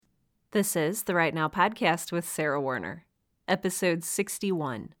This is the Right Now Podcast with Sarah Warner, episode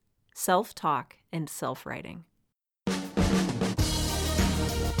 61, Self-Talk and Self-Writing.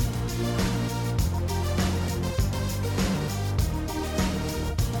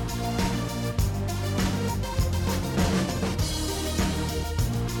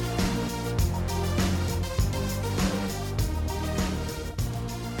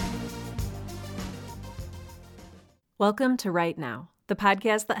 Welcome to Right Now, the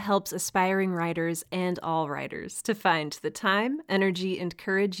podcast that helps aspiring writers and all writers to find the time, energy, and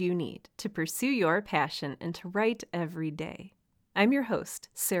courage you need to pursue your passion and to write every day. I'm your host,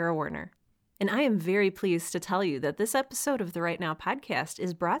 Sarah Warner, and I am very pleased to tell you that this episode of the Right Now Podcast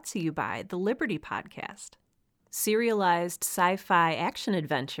is brought to you by the Liberty Podcast, serialized sci-fi action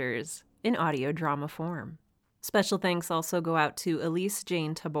adventures in audio drama form. Special thanks also go out to Elise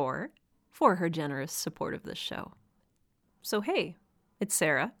Jane Tabor for her generous support of this show. So hey, it's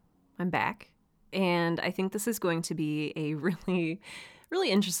Sarah. I'm back, and I think this is going to be a really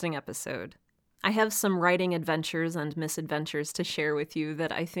interesting episode. I have some writing adventures and misadventures to share with you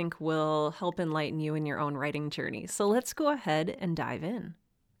that I think will help enlighten you in your own writing journey. So let's go ahead and dive in.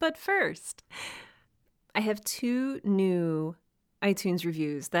 But first, I have two new iTunes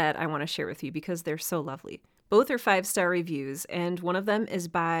reviews that I want to share with you because they're so lovely. Both are 5-star reviews, and one of them is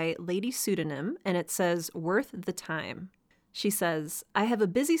by Lady Pseudonym, and it says, "Worth the time." She says, "I have a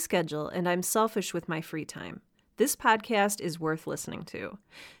busy schedule and I'm selfish with my free time. This podcast is worth listening to.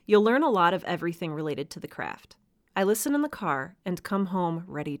 You'll learn a lot of everything related to the craft. I listen in the car and come home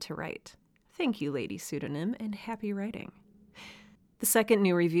ready to write." Thank you, Lady Pseudonym, and happy writing. The second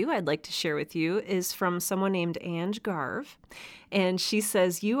new review I'd like to share with you is from someone named Ange Garv, and she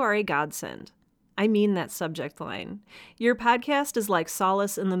says, "You are a godsend. I mean that subject line. Your podcast is like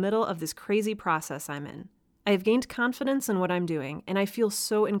solace in the middle of this crazy process I'm in. I have gained confidence in what I'm doing, and I feel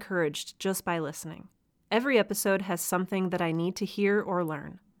so encouraged just by listening. Every episode has something that I need to hear or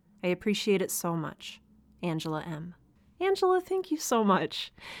learn. I appreciate it so much. Angela M." Angela, thank you so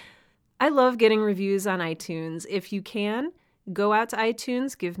much. I love getting reviews on iTunes. If you can, go out to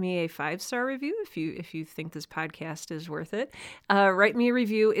iTunes, give me a 5-star review if you think this podcast is worth it. Write me a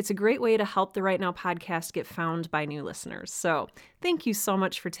review. It's a great way to help the Right Now Podcast get found by new listeners. So thank you so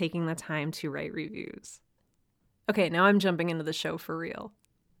much for taking the time to write reviews. Okay, now I'm jumping into the show for real.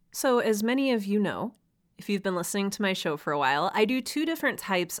 So as many of you know, if you've been listening to my show for a while, I do two different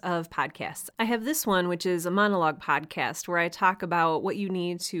types of podcasts. I have this one, which is a monologue podcast, where I talk about what you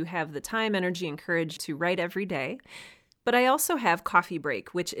need to have the time, energy, and courage to write every day. But I also have Coffee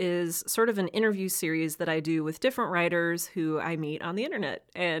Break, which is sort of an interview series that I do with different writers who I meet on the internet,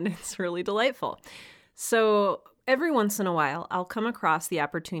 and it's really delightful. So every once in a while, I'll come across the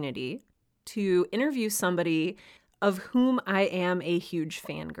opportunity to interview somebody of whom I am a huge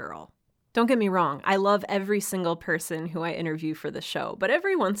fangirl. Don't get me wrong, I love every single person who I interview for the show, but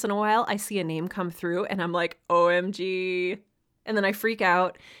every once in a while I see a name come through and I'm like, OMG. And then I freak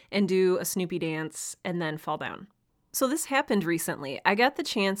out and do a Snoopy dance and then fall down. So this happened recently. I got the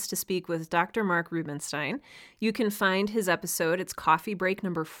chance to speak with Dr. Mark Rubenstein. You can find his episode. It's Coffee Break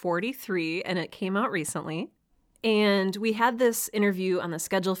number 43, and it came out recently. And we had this interview on the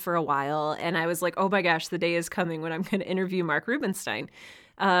schedule for a while, and I was like, oh my gosh, the day is coming when I'm going to interview Mark Rubenstein.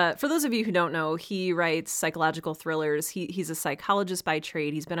 For those of you who don't know, he writes psychological thrillers. He's a psychologist by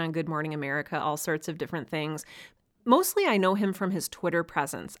trade. He's been on Good Morning America, all sorts of different things. Mostly I know him from his Twitter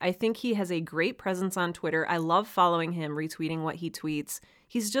presence. I think he has a great presence on Twitter. I love following him, retweeting what he tweets.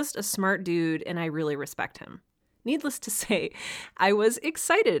 He's just a smart dude, and I really respect him. Needless to say, I was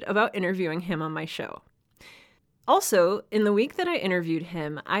excited about interviewing him on my show. Also, in the week that I interviewed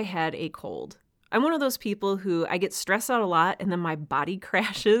him, I had a cold. I'm one of those people who I get stressed out a lot and then my body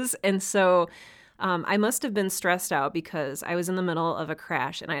crashes. And so I must have been stressed out because I was in the middle of a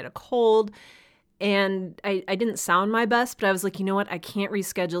crash and I had a cold and I didn't sound my best, but I was like, you know what? I can't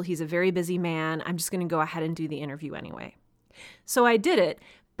reschedule. He's a very busy man. I'm just going to go ahead and do the interview anyway. So I did it.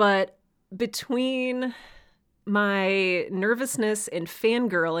 But between my nervousness and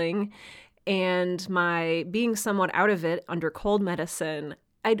fangirling and my being somewhat out of it under cold medicine,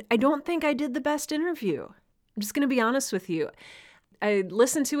 I don't think I did the best interview. I'm just going to be honest with you. I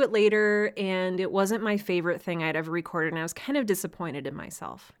listened to it later, and it wasn't my favorite thing I'd ever recorded, and I was kind of disappointed in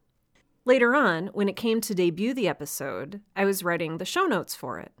myself. Later on, when it came to debut the episode, I was writing the show notes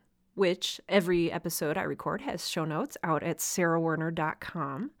for it, which every episode I record has show notes out at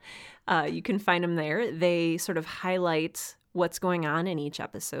sarahwarner.com. You can find them there. They sort of highlight what's going on in each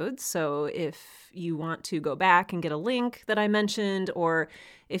episode. So if you want to go back and get a link that I mentioned, or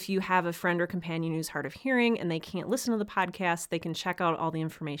if you have a friend or companion who's hard of hearing and they can't listen to the podcast, they can check out all the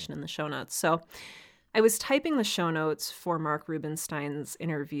information in the show notes. So I was typing the show notes for Mark Rubenstein's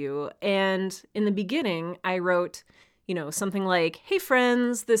interview, and in the beginning, I wrote, something like, "Hey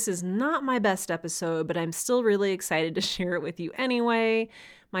friends, this is not my best episode, but I'm still really excited to share it with you anyway.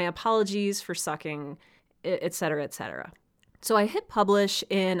 My apologies for sucking," etc., etc. So I hit publish,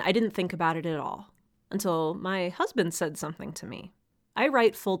 and I didn't think about it at all until my husband said something to me. I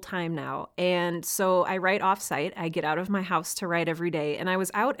write full-time now, and so I write off-site. I get out of my house to write every day, and I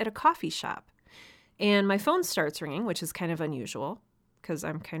was out at a coffee shop, and my phone starts ringing, which is kind of unusual because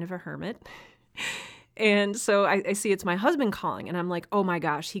I'm kind of a hermit. And so I see it's my husband calling, and I'm like, oh my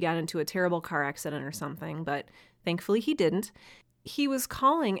gosh, he got into a terrible car accident or something, but thankfully he didn't. He was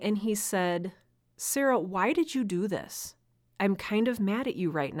calling, and he said, "Sarah, why did you do this? I'm kind of mad at you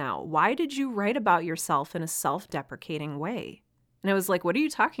right now. Why did you write about yourself in a self-deprecating way?" And I was like, "What are you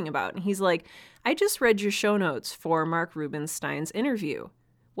talking about?" And he's like, "I just read your show notes for Mark Rubenstein's interview.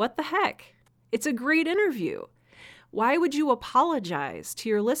 What the heck? It's a great interview. Why would you apologize to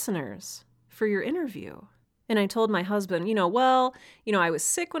your listeners for your interview?" And I told my husband, I was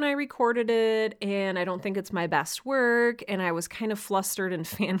sick when I recorded it, and I don't think it's my best work, and I was kind of flustered and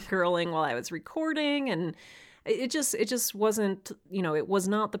fangirling while I was recording, and it just wasn't, it was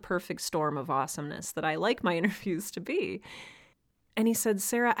not the perfect storm of awesomeness that I like my interviews to be. And he said,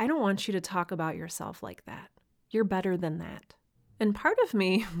 "Sarah, I don't want you to talk about yourself like that. You're better than that." And part of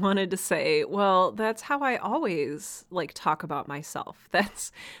me wanted to say, well, that's how I always talk about myself.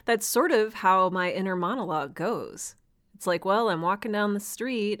 That's sort of how my inner monologue goes. It's like, well, I'm walking down the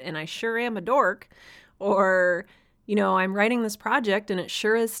street and I sure am a dork. Or, I'm writing this project and it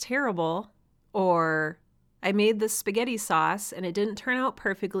sure is terrible. Or I made this spaghetti sauce and it didn't turn out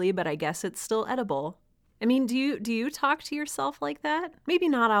perfectly, but I guess it's still edible. I mean, do you talk to yourself like that? Maybe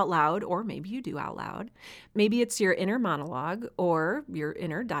not out loud, or maybe you do out loud. Maybe it's your inner monologue or your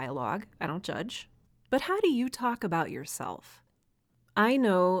inner dialogue. I don't judge. But how do you talk about yourself? I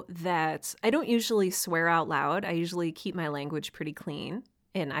know that I don't usually swear out loud. I usually keep my language pretty clean,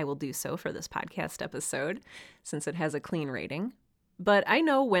 and I will do so for this podcast episode since it has a clean rating. But I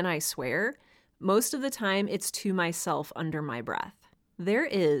know when I swear, most of the time it's to myself under my breath. There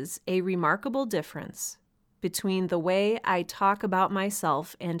is a remarkable difference between the way I talk about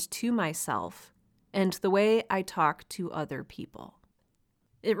myself and to myself and the way I talk to other people.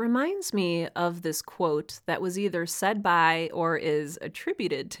 It reminds me of this quote that was either said by or is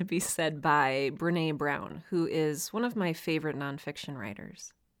attributed to be said by Brené Brown, who is one of my favorite nonfiction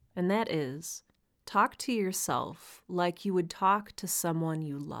writers. And that is, talk to yourself like you would talk to someone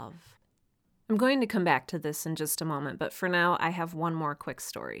you love. I'm going to come back to this in just a moment, but for now I have one more quick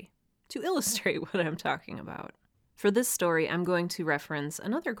story to illustrate what I'm talking about. For this story, I'm going to reference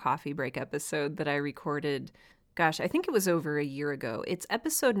another Coffee Break episode that I recorded, I think it was over a year ago. It's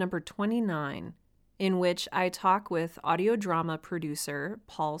episode number 29, in which I talk with audio drama producer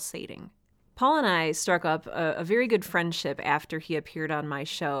Paul Sading. Paul and I struck up a very good friendship after he appeared on my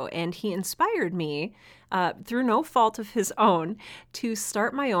show, and he inspired me, through no fault of his own, to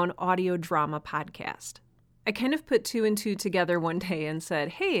start my own audio drama podcast. I kind of put two and two together one day and said,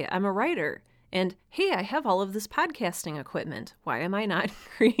 hey, I'm a writer, and hey, I have all of this podcasting equipment. Why am I not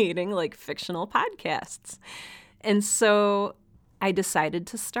creating fictional podcasts? And so I decided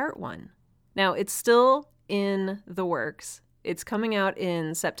to start one. Now, it's still in the works. It's coming out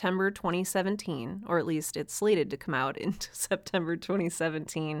in September 2017, or at least it's slated to come out in September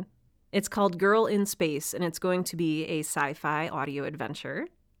 2017. It's called Girl in Space, and it's going to be a sci-fi audio adventure,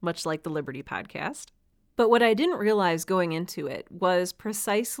 much like the Liberty podcast. But what I didn't realize going into it was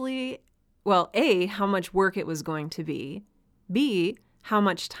precisely, A, how much work it was going to be, B, how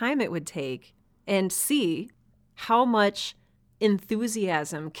much time it would take, and C, how much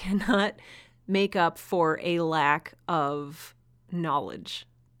enthusiasm cannot make up for a lack of knowledge.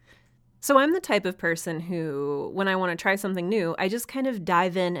 So I'm the type of person who, when I want to try something new, I just kind of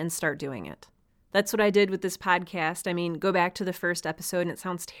dive in and start doing it. That's what I did with this podcast. I mean, go back to the first episode and it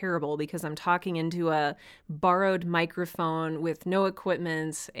sounds terrible because I'm talking into a borrowed microphone with no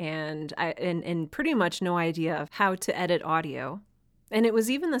equipment and pretty much no idea of how to edit audio. And it was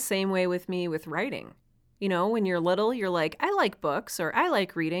even the same way with me with writing. You know, when you're little, you're like, I like books or I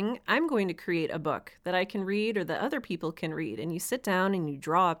like reading. I'm going to create a book that I can read or that other people can read. And you sit down and you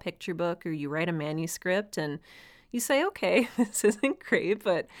draw a picture book or you write a manuscript and you say, okay, this isn't great,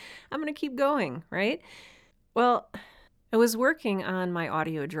 but I'm going to keep going, right? Well, I was working on my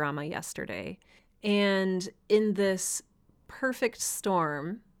audio drama yesterday, and in this perfect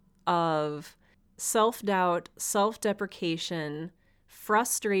storm of self-doubt, self-deprecation,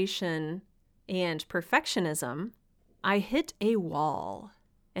 frustration, and perfectionism, I hit a wall,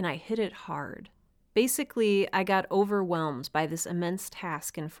 and I hit it hard. Basically, I got overwhelmed by this immense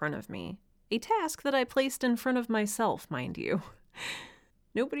task in front of me. A task that I placed in front of myself, mind you.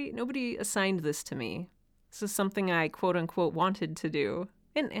 Nobody assigned this to me. This is something I quote-unquote wanted to do,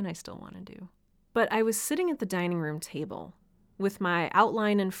 and I still want to do. But I was sitting at the dining room table with my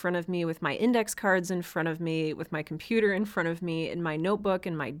outline in front of me, with my index cards in front of me, with my computer in front of me, and my notebook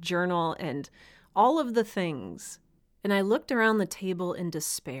and my journal, and all of the things. And I looked around the table in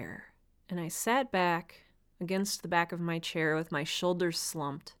despair, and I sat back against the back of my chair with my shoulders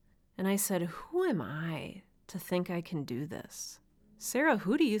slumped, and I said, who am I to think I can do this? Sarah,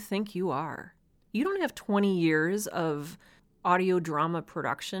 who do you think you are? You don't have 20 years of audio drama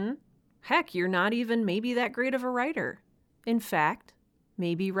production. Heck, you're not even maybe that great of a writer. In fact,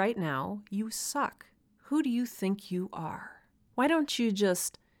 maybe right now you suck. Who do you think you are? Why don't you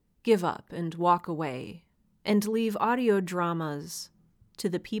just give up and walk away and leave audio dramas to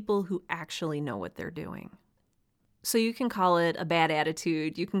the people who actually know what they're doing? So you can call it a bad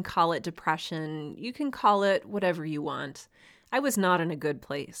attitude, you can call it depression, you can call it whatever you want. I was not in a good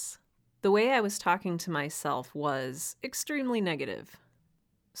place. The way I was talking to myself was extremely negative.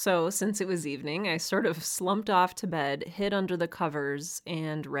 So, since it was evening, I sort of slumped off to bed, hid under the covers,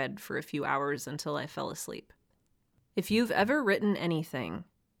 and read for a few hours until I fell asleep. If you've ever written anything,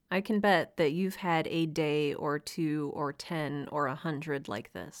 I can bet that you've had a day or 2 or 10 or 100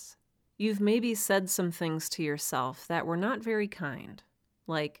 like this. You've maybe said some things to yourself that were not very kind,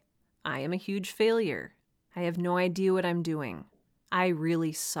 like, I am a huge failure. I have no idea what I'm doing. I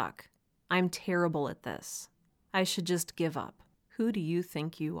really suck. I'm terrible at this. I should just give up. Who do you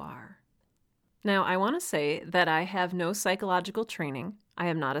think you are? Now, I want to say that I have no psychological training. I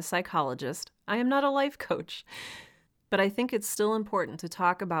am not a psychologist. I am not a life coach. But I think it's still important to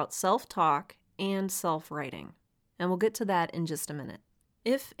talk about self-talk and self-writing. And we'll get to that in just a minute.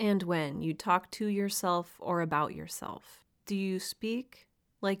 If and when you talk to yourself or about yourself, do you speak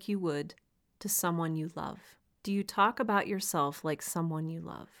like you would to someone you love? Do you talk about yourself like someone you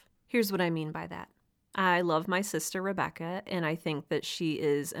love? Here's what I mean by that. I love my sister Rebecca, and I think that she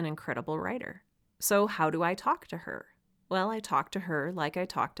is an incredible writer. So how do I talk to her? Well, I talk to her like I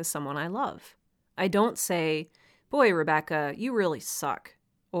talk to someone I love. I don't say, boy, Rebecca, you really suck.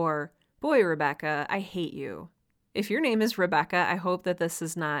 Or, boy, Rebecca, I hate you. If your name is Rebecca, I hope that this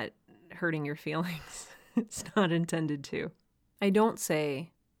is not hurting your feelings. It's not intended to. I don't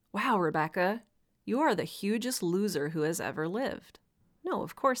say, wow, Rebecca, you are the hugest loser who has ever lived. No,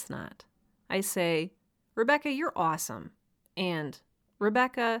 of course not. I say, Rebecca, you're awesome. And,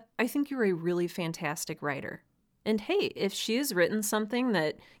 Rebecca, I think you're a really fantastic writer. And hey, if she has written something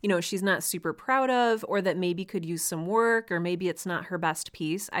that, she's not super proud of, or that maybe could use some work, or maybe it's not her best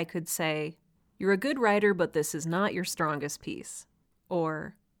piece, I could say, you're a good writer, but this is not your strongest piece.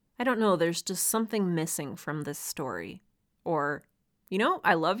 Or, I don't know, there's just something missing from this story. Or,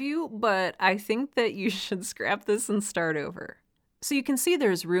 I love you, but I think that you should scrap this and start over. So you can see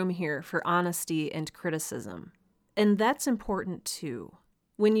there's room here for honesty and criticism. And that's important too.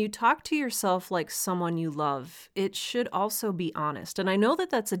 When you talk to yourself like someone you love, it should also be honest. And I know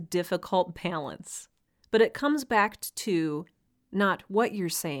that that's a difficult balance, but it comes back to not what you're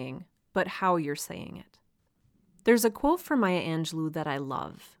saying, but how you're saying it. There's a quote from Maya Angelou that I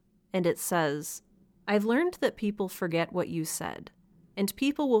love, and it says, I've learned that people forget what you said, and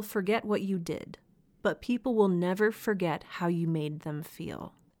people will forget what you did. But people will never forget how you made them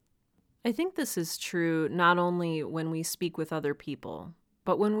feel. I think this is true not only when we speak with other people,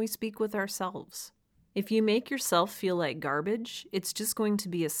 but when we speak with ourselves. If you make yourself feel like garbage, it's just going to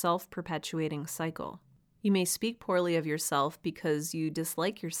be a self-perpetuating cycle. You may speak poorly of yourself because you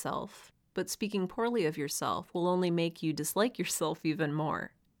dislike yourself, but speaking poorly of yourself will only make you dislike yourself even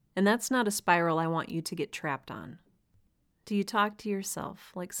more. And that's not a spiral I want you to get trapped on. Do you talk to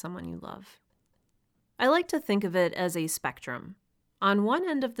yourself like someone you love? I like to think of it as a spectrum. On one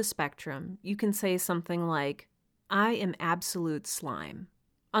end of the spectrum, you can say something like, I am absolute slime.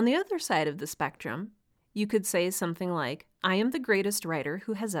 On the other side of the spectrum, you could say something like, I am the greatest writer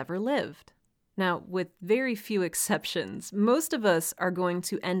who has ever lived. Now, with very few exceptions, most of us are going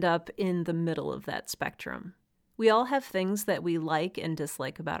to end up in the middle of that spectrum. We all have things that we like and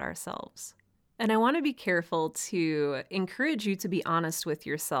dislike about ourselves. And I want to be careful to encourage you to be honest with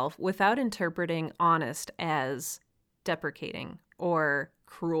yourself without interpreting honest as deprecating or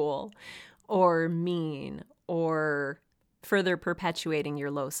cruel or mean or further perpetuating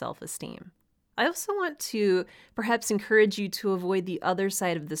your low self-esteem. I also want to perhaps encourage you to avoid the other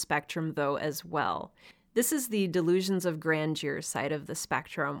side of the spectrum, though, as well. This is the delusions of grandeur side of the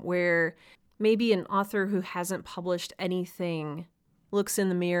spectrum, where maybe an author who hasn't published anything looks in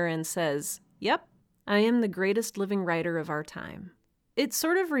the mirror and says, "Yep, I am the greatest living writer of our time." It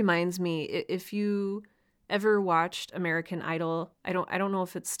sort of reminds me, if you ever watched American Idol, I don't know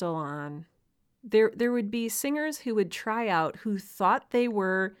if it's still on. There would be singers who would try out who thought they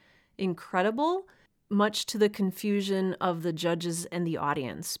were incredible, much to the confusion of the judges and the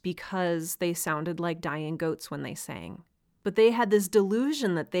audience, because they sounded like dying goats when they sang. But they had this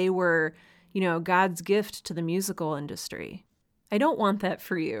delusion that they were, God's gift to the musical industry. I don't want that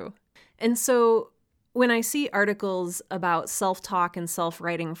for you. And so when I see articles about self-talk and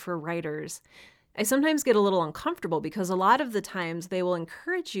self-writing for writers, I sometimes get a little uncomfortable because a lot of the times they will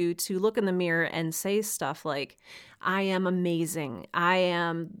encourage you to look in the mirror and say stuff like, "I am amazing. I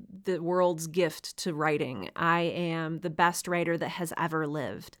am the world's gift to writing. I am the best writer that has ever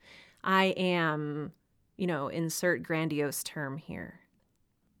lived. I am," insert grandiose term here.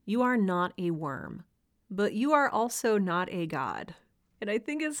 You are not a worm, but you are also not a god. And I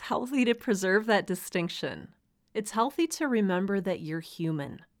think it's healthy to preserve that distinction. It's healthy to remember that you're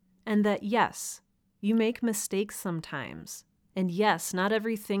human. And that, yes, you make mistakes sometimes. And yes, not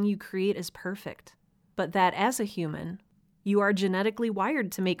everything you create is perfect. But that as a human, you are genetically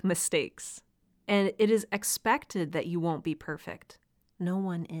wired to make mistakes. And it is expected that you won't be perfect. No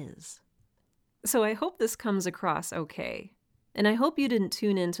one is. So I hope this comes across okay. And I hope you didn't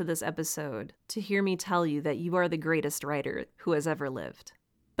tune into this episode to hear me tell you that you are the greatest writer who has ever lived.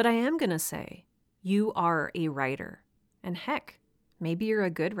 But I am going to say, you are a writer. And heck, maybe you're a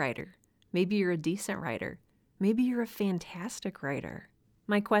good writer. Maybe you're a decent writer. Maybe you're a fantastic writer.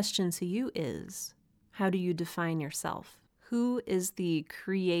 My question to you is, how do you define yourself? Who is the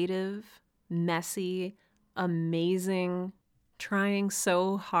creative, messy, amazing, trying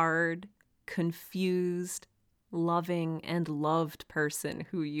so hard, confused, loving, and loved person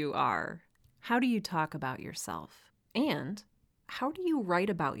who you are? How do you talk about yourself? And how do you write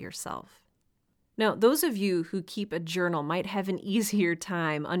about yourself? Now, those of you who keep a journal might have an easier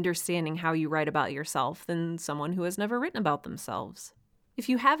time understanding how you write about yourself than someone who has never written about themselves. If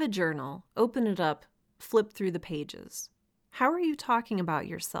you have a journal, open it up, flip through the pages. How are you talking about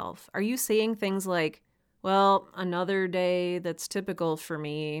yourself? Are you saying things like, "Well, another day that's typical for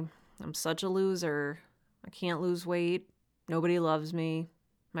me. I'm such a loser. I can't lose weight. Nobody loves me.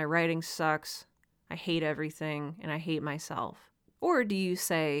 My writing sucks. I hate everything, and I hate myself"? Or do you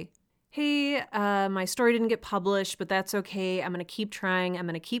say, "Hey, my story didn't get published, but that's okay. I'm going to keep trying. I'm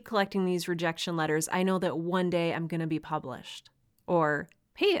going to keep collecting these rejection letters. I know that one day I'm going to be published." Or,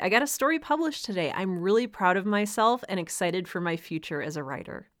 "Hey, I got a story published today. I'm really proud of myself and excited for my future as a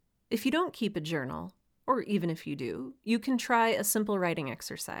writer." If you don't keep a journal, or even if you do, you can try a simple writing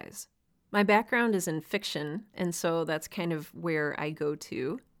exercise. My background is in fiction, and so that's kind of where I go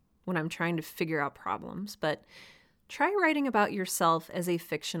to when I'm trying to figure out problems. But try writing about yourself as a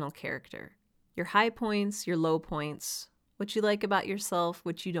fictional character. Your high points, your low points, what you like about yourself,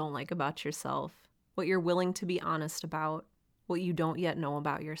 what you don't like about yourself, what you're willing to be honest about, what you don't yet know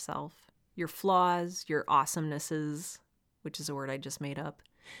about yourself, your flaws, your awesomenesses, which is a word I just made up,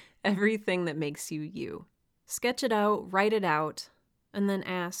 everything that makes you you. Sketch it out, write it out, and then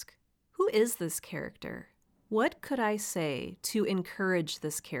ask, who is this character? What could I say to encourage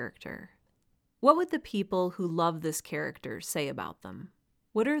this character? What would the people who love this character say about them?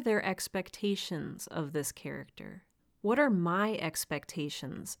 What are their expectations of this character? What are my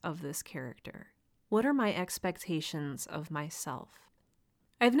expectations of this character? What are my expectations of myself?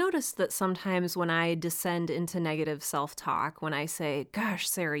 I've noticed that sometimes when I descend into negative self-talk, when I say, "Gosh,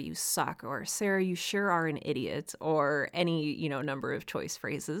 Sarah, you suck," or "Sarah, you sure are an idiot," or any, number of choice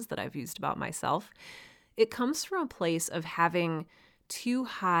phrases that I've used about myself, it comes from a place of having too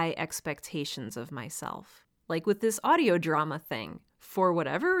high expectations of myself. Like with this audio drama thing. For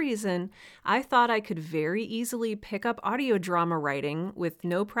whatever reason, I thought I could very easily pick up audio drama writing with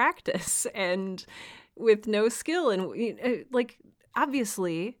no practice and with no skill. And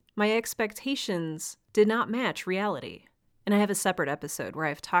obviously, my expectations did not match reality. And I have a separate episode where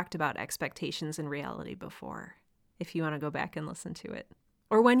I've talked about expectations and reality before, if you want to go back and listen to it.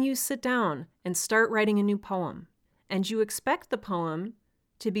 Or when you sit down and start writing a new poem, and you expect the poem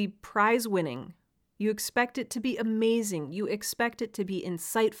to be prize-winning. You expect it to be amazing. You expect it to be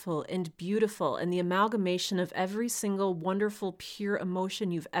insightful and beautiful and the amalgamation of every single wonderful, pure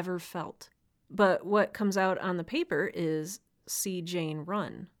emotion you've ever felt. But what comes out on the paper is "See Jane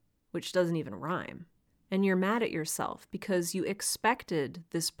Run," which doesn't even rhyme. And you're mad at yourself because you expected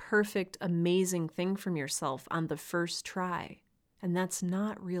this perfect, amazing thing from yourself on the first try. And that's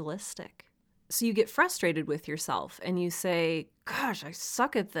not realistic. So you get frustrated with yourself and you say, gosh, I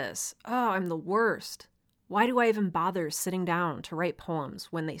suck at this. Oh, I'm the worst. Why do I even bother sitting down to write poems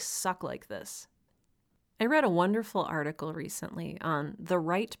when they suck like this? I read a wonderful article recently on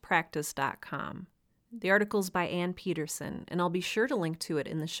therightpractice.com. The article's by Ann Peterson, and I'll be sure to link to it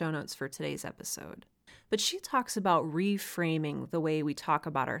in the show notes for today's episode. But she talks about reframing the way we talk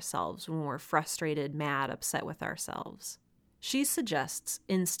about ourselves when we're frustrated, mad, upset with ourselves. She suggests,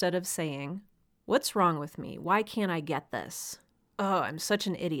 instead of saying, "What's wrong with me? Why can't I get this? Oh, I'm such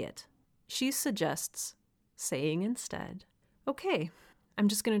an idiot." She suggests saying instead, "Okay, I'm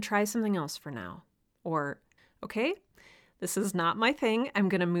just going to try something else for now." Or, "Okay, this is not my thing. I'm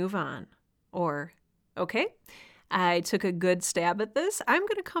going to move on." Or, "Okay, I took a good stab at this. I'm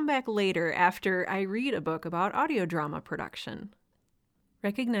going to come back later after I read a book about audio drama production."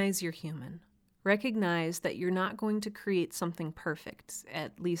 Recognize you're human. Recognize that you're not going to create something perfect,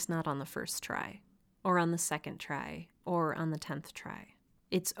 at least not on the first try, or on the second try, or on the 10th try.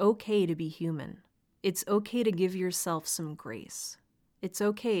 It's okay to be human. It's okay to give yourself some grace. It's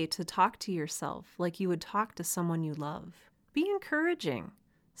okay to talk to yourself like you would talk to someone you love. Be encouraging.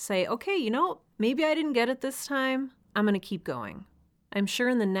 Say, okay, maybe I didn't get it this time. I'm going to keep going. I'm sure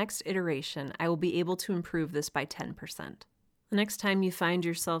in the next iteration, I will be able to improve this by 10%. The next time you find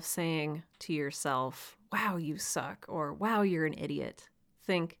yourself saying to yourself, "Wow, you suck," or "Wow, you're an idiot,"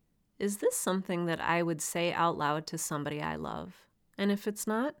 think, is this something that I would say out loud to somebody I love? And if it's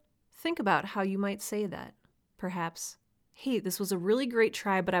not, think about how you might say that. Perhaps, "Hey, this was a really great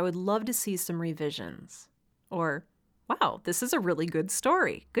try, but I would love to see some revisions." Or, "Wow, this is a really good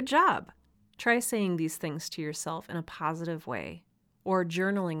story. Good job." Try saying these things to yourself in a positive way, or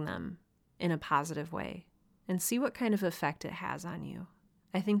journaling them in a positive way, and see what kind of effect it has on you.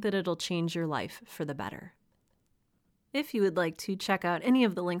 I think that it'll change your life for the better. If you would like to check out any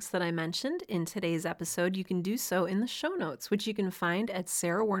of the links that I mentioned in today's episode, you can do so in the show notes, which you can find at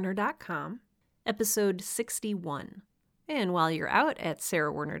sarahwerner.com, episode 61. And while you're out at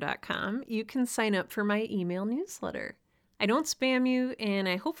sarahwerner.com, you can sign up for my email newsletter. I don't spam you, and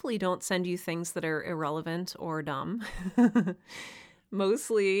I hopefully don't send you things that are irrelevant or dumb.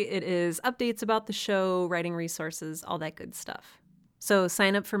 Mostly it is updates about the show, writing resources, all that good stuff. So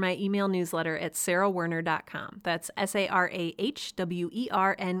sign up for my email newsletter at sarahwerner.com. That's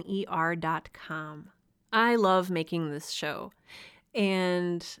sarahwerner.com. I love making this show,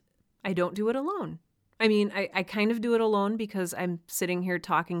 and I don't do it alone. I mean, I kind of do it alone because I'm sitting here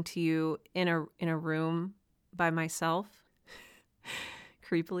talking to you in a room by myself.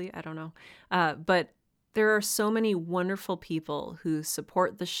 Creepily, I don't know. But there are so many wonderful people who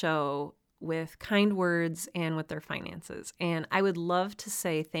support the show with kind words and with their finances. And I would love to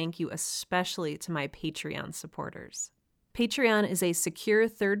say thank you especially to my Patreon supporters. Patreon is a secure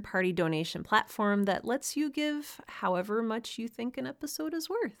third-party donation platform that lets you give however much you think an episode is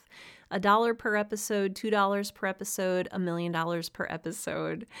worth. $1 per episode, $2 per episode, $1 million per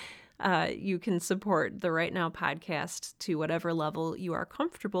episode. You can support the Right Now podcast to whatever level you are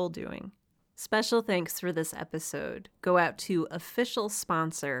comfortable doing. Special thanks for this episode go out to official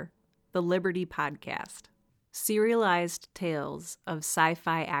sponsor, the Liberty Podcast, serialized tales of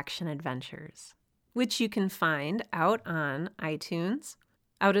sci-fi action adventures, which you can find out on iTunes,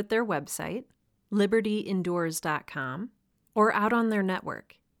 out at their website, libertyendures.com, or out on their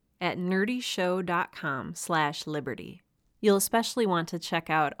network at nerdyshow.com/liberty. You'll especially want to check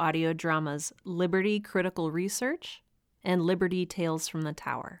out audio dramas Liberty Critical Research and Liberty Tales from the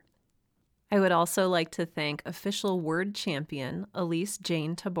Tower. I would also like to thank official word champion Elise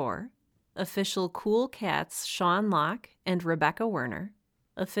Jane Tabor, official Cool Cats Sean Locke and Rebecca Werner,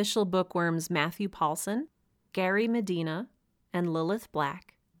 official bookworms Matthew Paulson, Gary Medina, and Lilith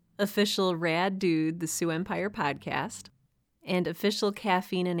Black, official Rad Dude the Sioux Empire podcast, and official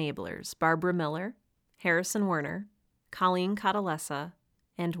caffeine enablers Barbara Miller, Harrison Werner, Colleen Catalessa,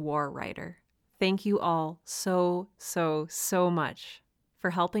 and War Writer. Thank you all so much for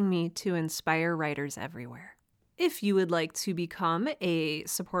helping me to inspire writers everywhere. If you would like to become a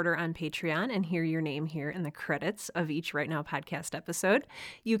supporter on Patreon and hear your name here in the credits of each Right Now podcast episode,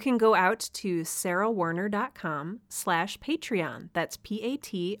 you can go out to sarahwerner.com/Patreon. That's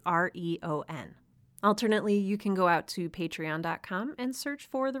Patreon. Alternately, you can go out to patreon.com and search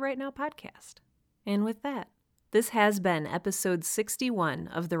for the Right Now podcast. And with that, this has been episode 61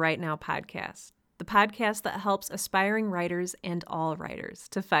 of the Right Now podcast, the podcast that helps aspiring writers and all writers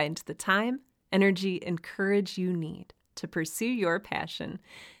to find the time, energy, and courage you need to pursue your passion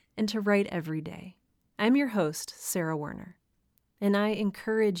and to write every day. I'm your host, Sarah Werner, and I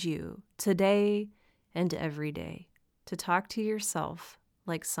encourage you today and every day to talk to yourself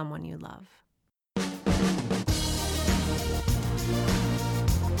like someone you love.